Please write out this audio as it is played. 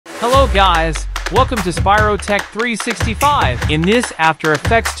Hello guys, welcome to Spyrotech 365. In this After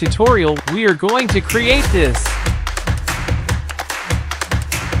Effects tutorial, we are going to create this.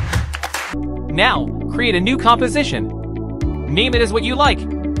 Now, create a new composition. Name it as what you like.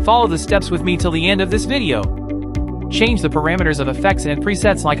 Follow the steps with me till the end of this video. Change the parameters of effects and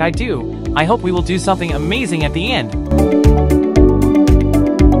presets like I do. I hope we will do something amazing at the end.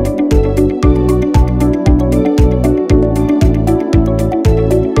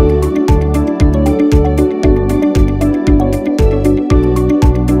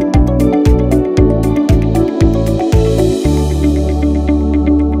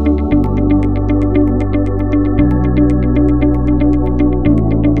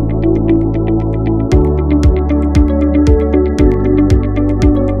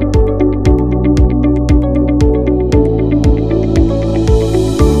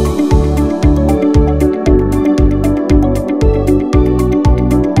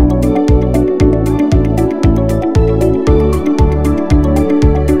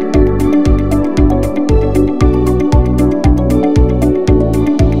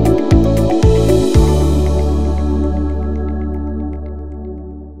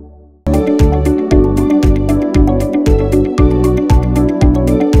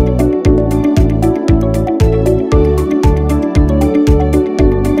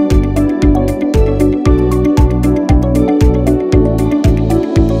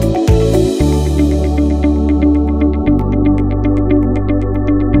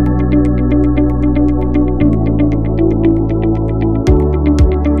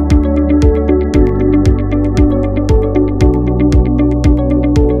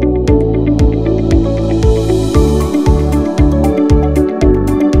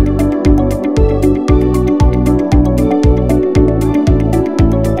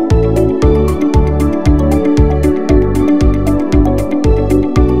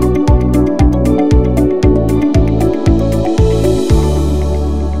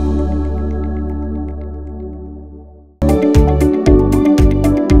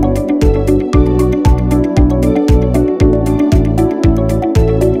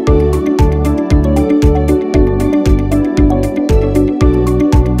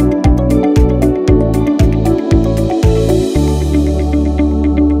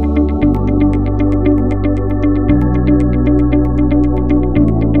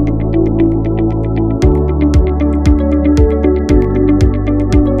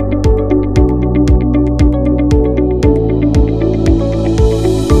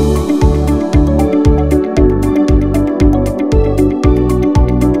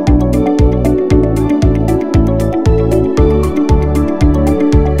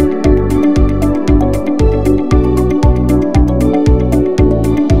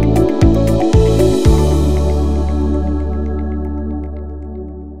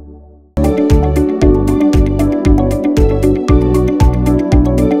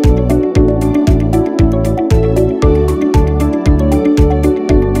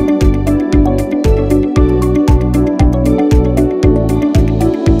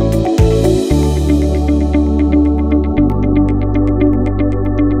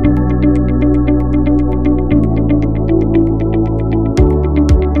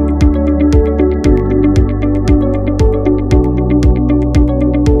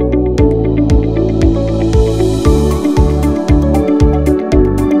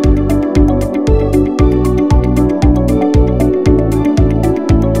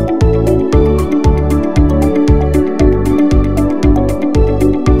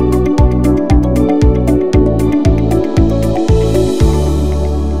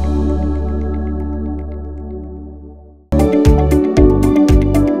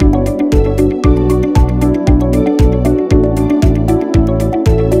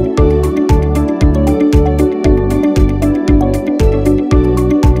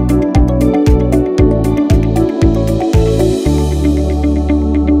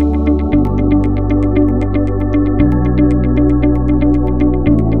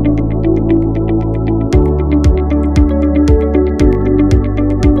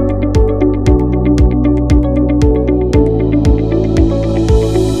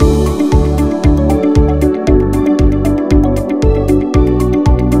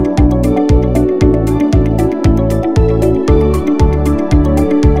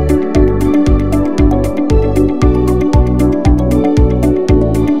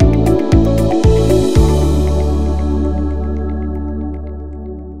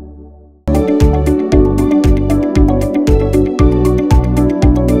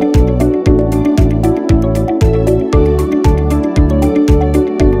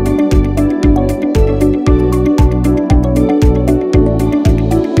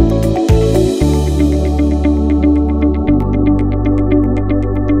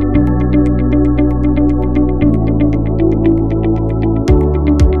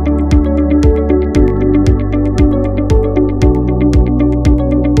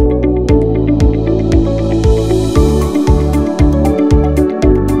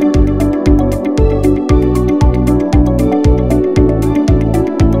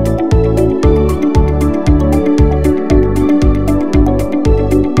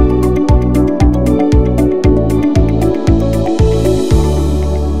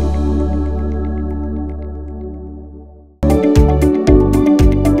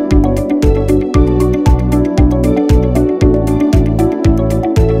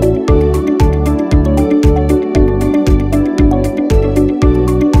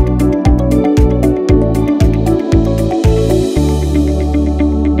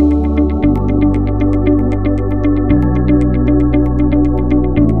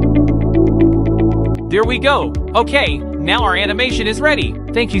 There we go. Okay, now our animation is ready.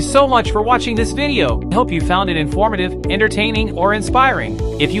 Thank you so much for watching this video. I hope you found it informative, entertaining, or inspiring.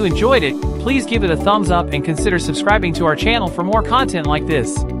 If you enjoyed it, please give it a thumbs up and consider subscribing to our channel for more content like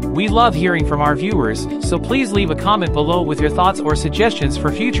this. We love hearing from our viewers, so please leave a comment below with your thoughts or suggestions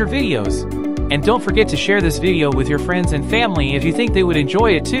for future videos. And don't forget to share this video with your friends and family if you think they would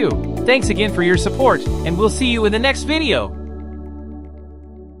enjoy it too. Thanks again for your support, and we'll see you in the next video.